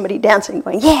background there's somebody dancing,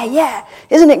 going, "Yeah, yeah,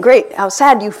 isn't it great how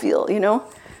sad you feel,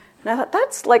 And I thought,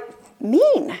 that's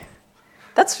mean.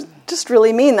 That's just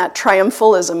really mean, that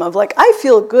triumphalism of I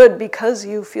feel good because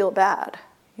you feel bad.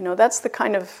 That's the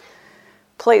kind of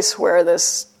place where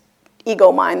this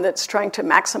ego mind that's trying to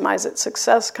maximize its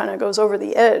success kind of goes over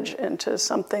the edge into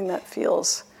something that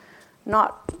feels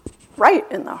not right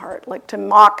in the heart, to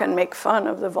mock and make fun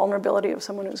of the vulnerability of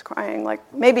someone who's crying.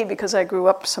 Maybe because I grew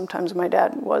up, sometimes my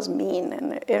dad was mean,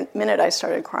 and the minute I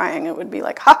started crying, it would be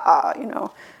ha,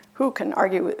 who can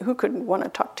argue, who could want to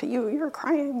talk to you? You're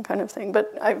crying, kind of thing.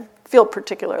 But I feel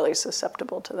particularly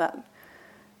susceptible to that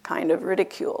kind of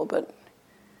ridicule. But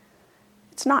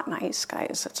it's not nice,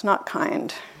 guys. It's not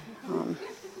kind.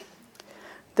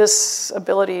 This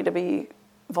ability to be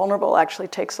vulnerable actually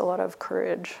takes a lot of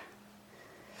courage.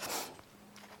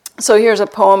 So here's a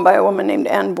poem by a woman named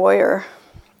Anne Boyer.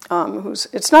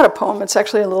 It's not a poem. It's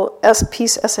actually a little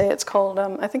piece essay. It's called,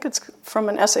 I think it's from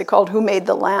an essay called "Who Made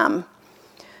the Lamb?"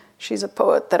 She's a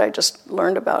poet that I just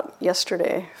learned about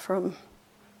yesterday from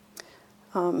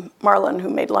Marlon, who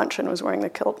made lunch and was wearing the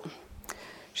kilt.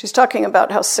 She's talking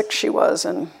about how sick she was,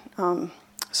 and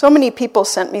so many people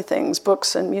sent me things,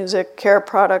 books and music, care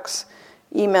products,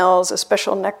 emails, a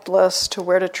special necklace to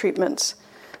wear to treatments,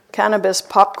 cannabis,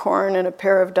 popcorn, and a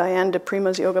pair of Diane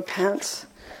DePrima's yoga pants.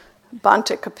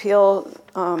 Bante Kapil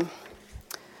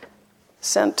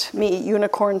sent me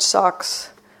unicorn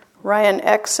socks. Ryan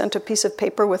X sent a piece of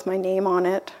paper with my name on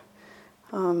it.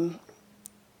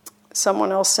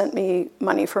 Someone else sent me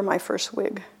money for my first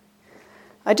wig.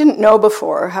 I didn't know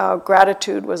before how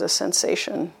gratitude was a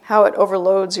sensation, how it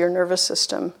overloads your nervous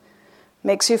system,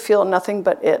 makes you feel nothing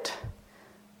but it,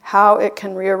 how it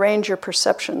can rearrange your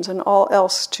perceptions and all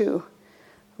else too,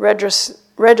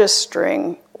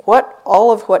 registering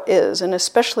all of what is, and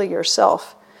especially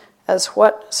yourself, as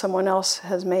what someone else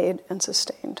has made and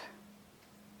sustained.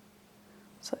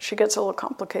 So she gets a little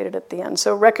complicated at the end.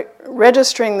 So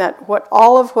registering that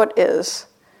all of what is,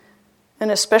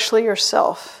 and especially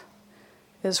yourself,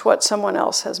 is what someone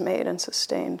else has made and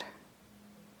sustained.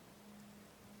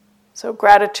 So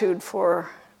gratitude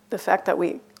for the fact that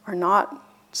we are not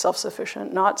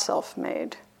self-sufficient, not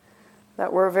self-made,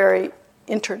 that we're very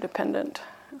interdependent,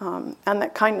 and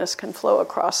that kindness can flow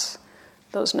across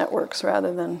those networks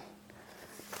rather than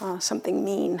something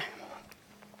mean.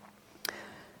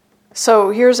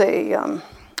 So here's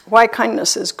why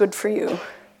kindness is good for you.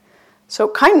 So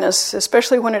kindness,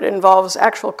 especially when it involves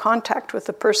actual contact with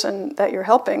the person that you're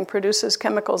helping, produces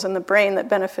chemicals in the brain that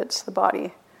benefits the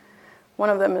body. One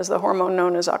of them is the hormone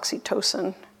known as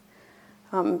oxytocin,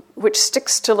 which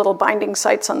sticks to little binding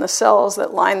sites on the cells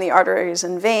that line the arteries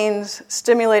and veins,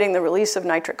 stimulating the release of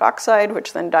nitric oxide,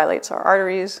 which then dilates our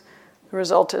arteries. The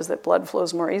result is that blood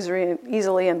flows more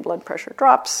easily and blood pressure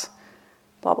drops,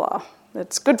 blah, blah.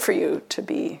 It's good for you to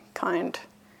be kind.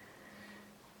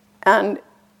 And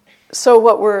so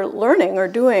what we're learning or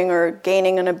doing or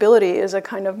gaining an ability is a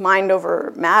kind of mind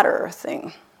over matter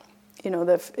thing. You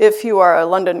know, if you are a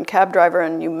London cab driver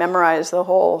and you memorize the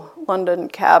whole London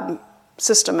cab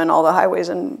system and all the highways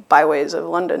and byways of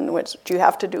London, which you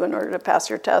have to do in order to pass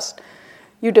your test,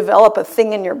 you develop a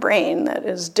thing in your brain that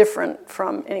is different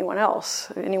from anyone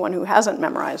else, anyone who hasn't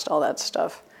memorized all that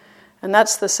stuff. And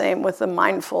that's the same with the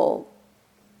mindful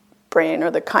brain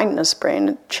or the kindness brain.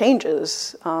 It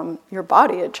changes your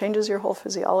body. It changes your whole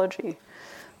physiology.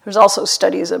 There's also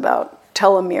studies about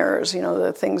telomeres, you know,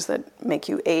 the things that make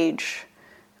you age,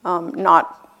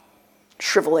 not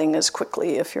shriveling as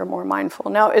quickly if you're more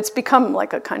mindful. Now, it's become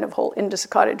like a kind of whole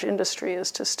cottage industry is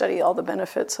to study all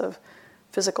the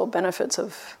physical benefits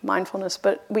of mindfulness,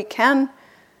 but we can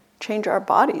change our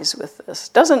bodies with this.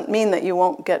 Doesn't mean that you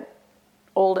won't get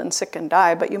old and sick and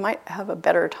die, but you might have a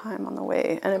better time on the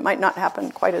way, and it might not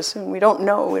happen quite as soon. We don't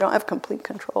know. We don't have complete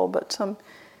control, but some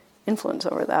influence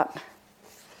over that.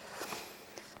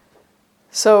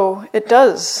 So it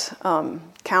does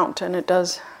count, and it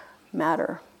does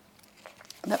matter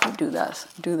that we do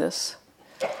this.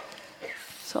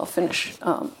 So I'll finish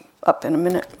up in a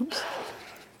minute. Oops.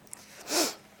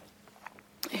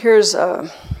 Here's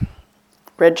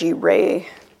Reggie Ray.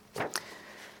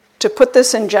 To put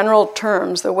this in general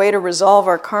terms, the way to resolve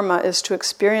our karma is to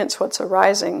experience what's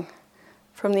arising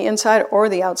from the inside or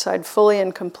the outside fully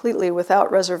and completely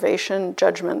without reservation,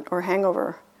 judgment, or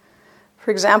hangover.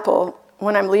 For example,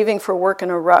 when I'm leaving for work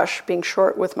in a rush, being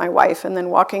short with my wife, and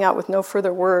then walking out with no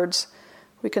further words,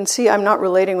 we can see I'm not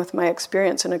relating with my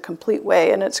experience in a complete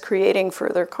way, and it's creating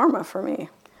further karma for me.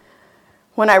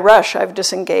 When I rush, I've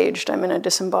disengaged. I'm in a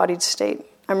disembodied state.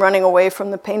 I'm running away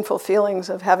from the painful feelings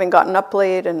of having gotten up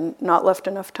late and not left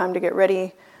enough time to get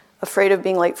ready, afraid of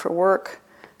being late for work,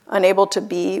 unable to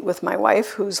be with my wife,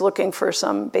 who's looking for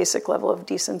some basic level of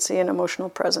decency and emotional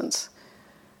presence.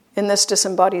 In this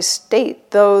disembodied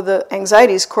state, though the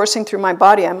anxiety is coursing through my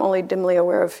body, I'm only dimly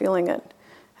aware of feeling it.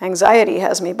 Anxiety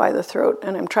has me by the throat,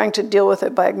 and I'm trying to deal with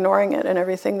it by ignoring it and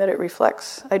everything that it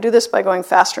reflects. I do this by going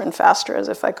faster and faster, as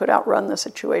if I could outrun the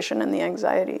situation and the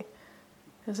anxiety.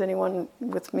 Is anyone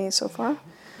with me so far?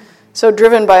 So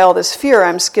driven by all this fear,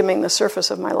 I'm skimming the surface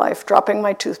of my life, dropping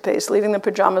my toothpaste, leaving the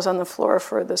pajamas on the floor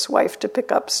for this wife to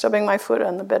pick up, stubbing my foot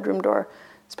on the bedroom door,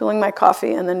 spilling my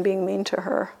coffee, and then being mean to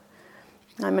her.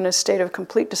 I'm in a state of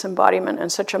complete disembodiment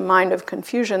and such a mind of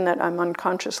confusion that I'm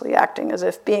unconsciously acting as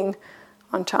if being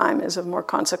on time is of more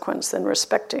consequence than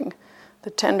respecting the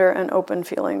tender and open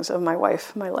feelings of my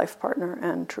wife, my life partner,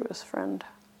 and truest friend.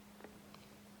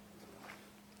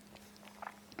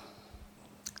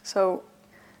 So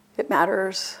it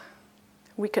matters.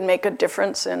 We can make a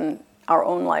difference in our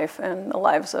own life and the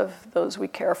lives of those we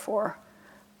care for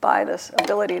by this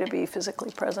ability to be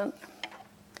physically present.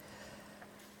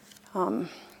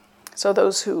 So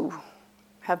those who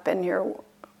have been here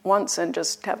once and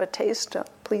just have a taste,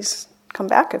 please come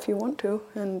back if you want to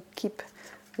and keep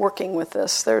working with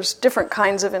this. There's different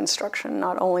kinds of instruction,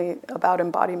 not only about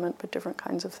embodiment, but different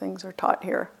kinds of things are taught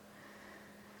here.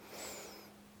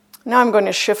 Now I'm going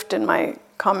to shift in my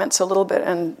comments a little bit,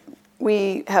 and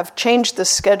we have changed the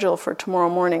schedule for tomorrow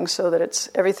morning so that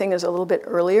everything is a little bit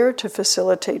earlier to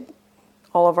facilitate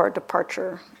all of our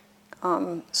departure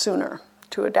sooner,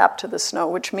 to adapt to the snow,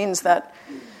 which means that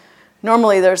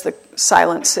normally there's the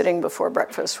silent sitting before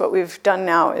breakfast. What we've done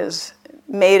now is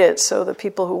made it so the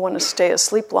people who want to stay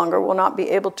asleep longer will not be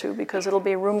able to, because it'll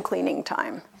be room cleaning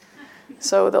time.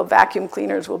 So the vacuum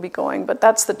cleaners will be going, but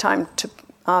that's the time to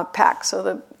pack.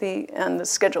 So the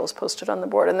schedule is posted on the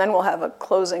board, and then we'll have a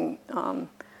closing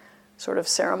sort of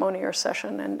ceremony or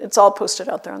session, and it's all posted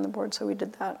out there on the board. So we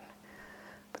did that.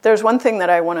 But there's one thing that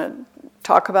I want to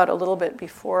talk about a little bit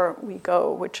before we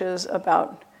go, which is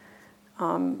about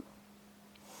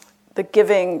the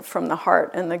giving from the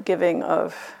heart and the giving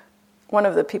of. One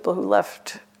of the people who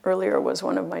left earlier was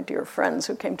one of my dear friends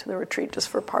who came to the retreat just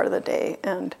for part of the day,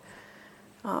 and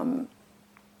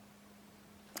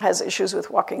has issues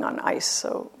with walking on ice,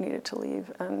 so needed to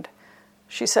leave. And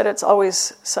she said it's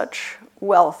always such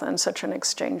wealth and such an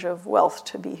exchange of wealth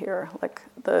to be here, like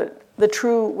the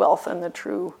true wealth and the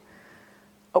true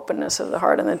openness of the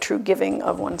heart and the true giving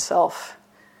of oneself.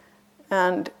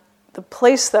 And the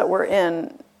place that we're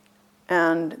in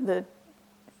and the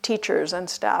teachers and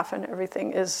staff and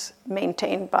everything is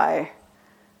maintained by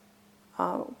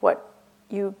what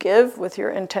you give with your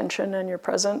intention and your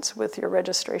presence, with your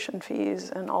registration fees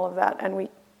and all of that. And we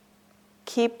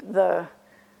keep the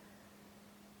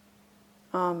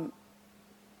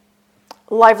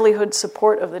livelihood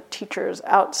support of the teachers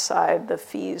outside the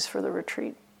fees for the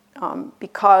retreat,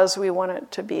 because we want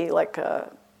it to be like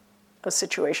a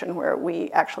situation where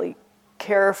we actually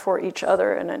care for each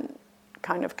other in a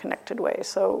kind of connected way.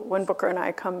 So when Booker and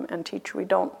I come and teach, we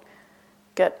don't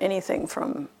get anything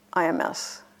from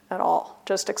IMS at all,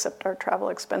 just except our travel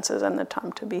expenses and the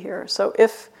time to be here. So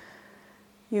if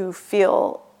you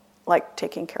feel like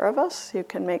taking care of us, you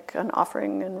can make an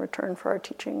offering in return for our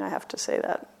teaching. I have to say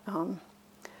that.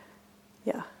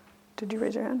 Yeah. Did you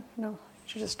raise your hand? No.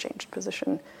 She just changed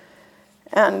position.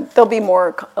 And there'll be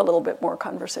a little bit more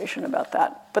conversation about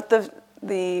that. But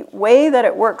the way that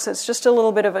it works, it's just a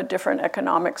little bit of a different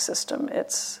economic system.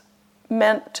 It's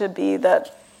meant to be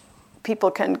that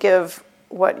people can give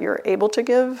what you're able to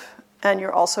give, and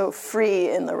you're also free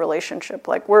in the relationship.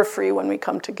 Like, we're free when we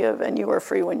come to give, and you are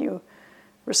free when you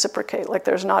reciprocate. Like,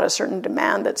 there's not a certain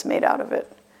demand that's made out of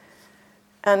it.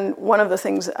 And one of the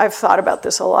things, I've thought about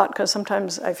this a lot, because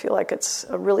sometimes I feel like it's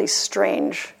a really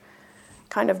strange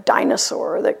kind of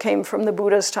dinosaur that came from the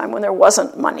Buddha's time when there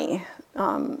wasn't money.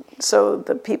 So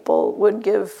the people would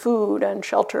give food and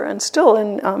shelter, and still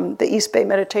in the East Bay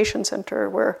Meditation Center,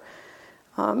 where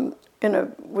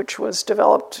which was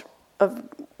developed of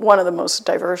one of the most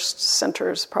diverse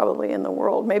centers probably in the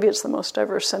world. Maybe it's the most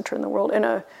diverse center in the world. In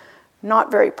a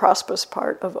not very prosperous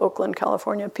part of Oakland,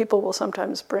 California, people will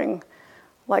sometimes bring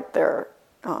like their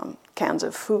cans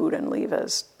of food and leave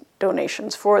as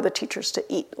donations for the teachers to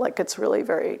eat. Like, it's really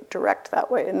very direct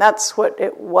that way. And that's what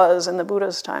it was in the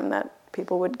Buddha's time, that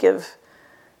people would give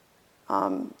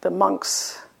the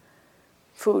monks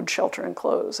food, shelter, and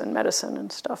clothes, and medicine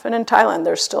and stuff. And in Thailand,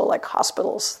 there's still like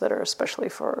hospitals that are especially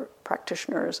for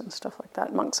practitioners and stuff like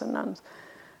that, monks and nuns.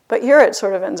 But here it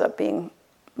sort of ends up being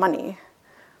money.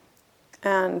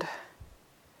 And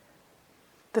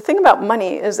the thing about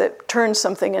money is it turns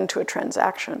something into a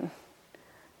transaction.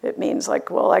 It means like,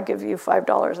 well, I give you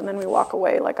 $5 and then we walk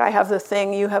away. Like, I have the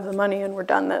thing, you have the money, and we're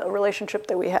done. The relationship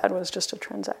that we had was just a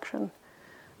transaction.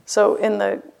 So in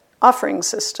the offering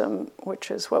system,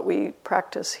 which is what we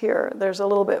practice here, there's a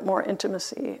little bit more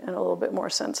intimacy and a little bit more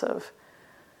sense of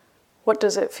what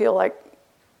does it feel like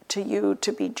to you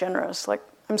to be generous. Like,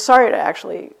 I'm sorry to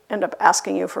actually end up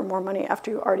asking you for more money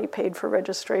after you already paid for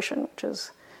registration, which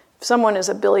is, if someone is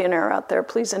a billionaire out there,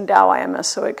 please endow IMS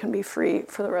so it can be free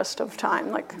for the rest of time.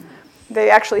 Like,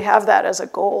 they actually have that as a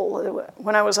goal.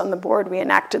 When I was on the board, we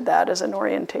enacted that as an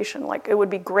orientation. Like, it would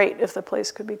be great if the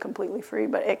place could be completely free,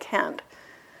 but it can't.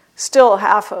 Still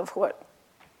half of what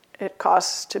it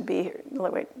costs to be here.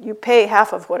 Wait, you pay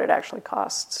half of what it actually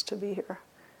costs to be here.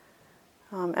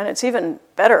 And it's even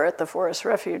better at the Forest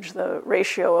Refuge. The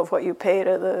ratio of what you pay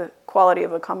to the quality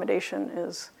of accommodation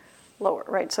is lower,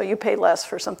 right? So you pay less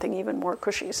for something even more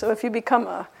cushy. So if you become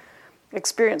a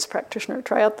experienced practitioner,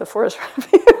 try out the Forest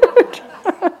Refuge.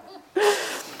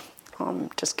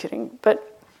 Just kidding.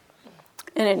 But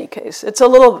in any case, it's a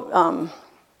little,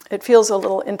 it feels a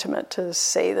little intimate to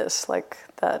say this, like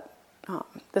that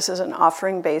this is an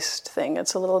offering-based thing.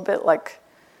 It's a little bit like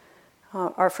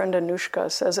our friend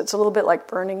Anushka says, it's a little bit like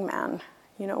Burning Man.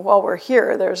 You know, while we're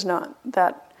here, there's not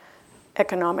that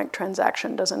economic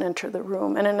transaction doesn't enter the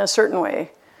room. And in a certain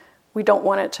way, we don't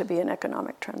want it to be an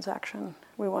economic transaction.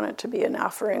 We want it to be an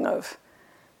offering of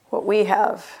what we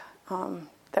have,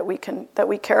 that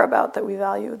we care about, that we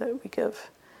value, that we give.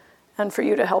 And for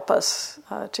you to help us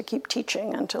to keep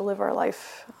teaching and to live our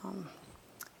life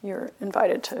you're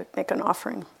invited to make an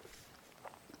offering.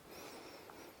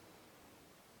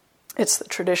 It's the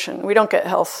tradition. We don't get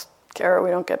health care, we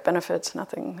don't get benefits,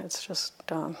 nothing. It's just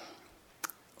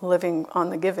living on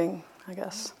the giving, I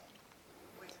guess.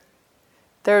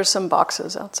 There's some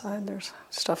boxes outside. There's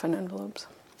stuff in envelopes.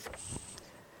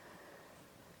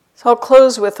 So I'll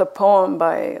close with a poem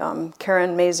by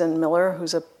Karen Mazin Miller,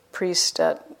 who's a priest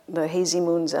at the Hazy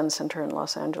Moon Zen Center in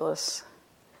Los Angeles.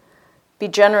 Be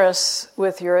generous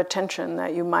with your attention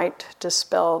that you might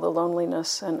dispel the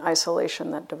loneliness and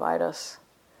isolation that divide us.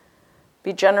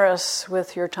 Be generous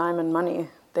with your time and money.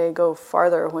 They go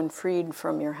farther when freed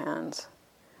from your hands.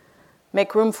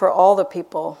 Make room for all the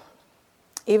people,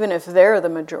 even if they're the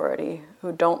majority,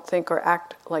 who don't think or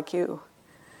act like you.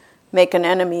 Make an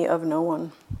enemy of no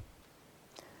one.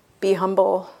 Be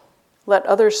humble. Let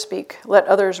others speak. Let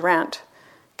others rant.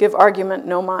 Give argument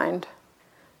no mind.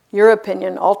 Your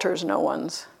opinion alters no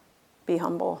one's. Be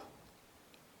humble.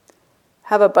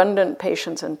 Have abundant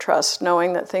patience and trust,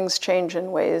 knowing that things change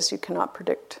in ways you cannot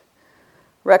predict.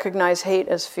 Recognize hate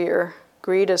as fear,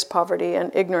 greed as poverty,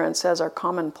 and ignorance as our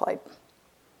common plight.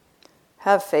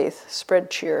 Have faith, spread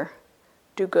cheer,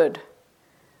 do good.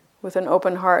 With an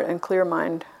open heart and clear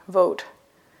mind, vote.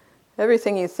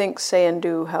 Everything you think, say, and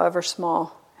do, however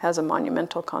small, has a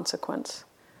monumental consequence.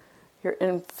 Your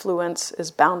influence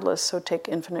is boundless, so take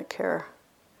infinite care.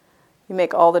 You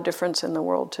make all the difference in the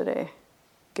world today.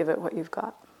 Give it what you've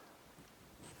got.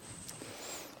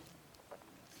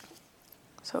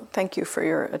 So thank you for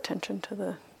your attention to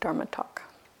the Dharma talk.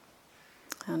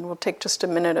 And we'll take just a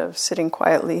minute of sitting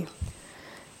quietly.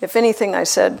 If anything I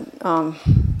said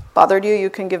bothered you, you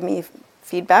can give me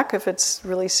feedback if it's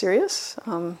really serious.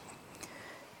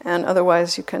 And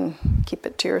otherwise you can keep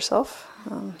it to yourself.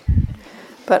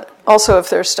 But also if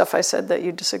there's stuff I said that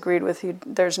you disagreed with,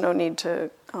 there's no need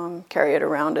to carry it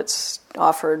around. It's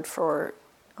offered for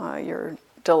your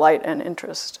delight and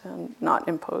interest and not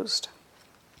imposed.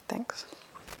 Thanks.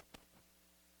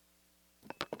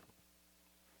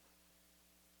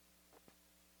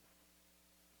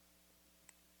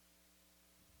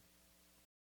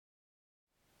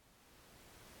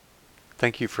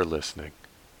 Thank you for listening.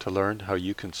 To learn how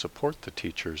you can support the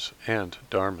teachers and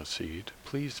Dharma Seed,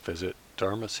 please visit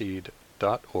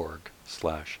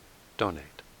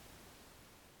dharmaseed.org/donate.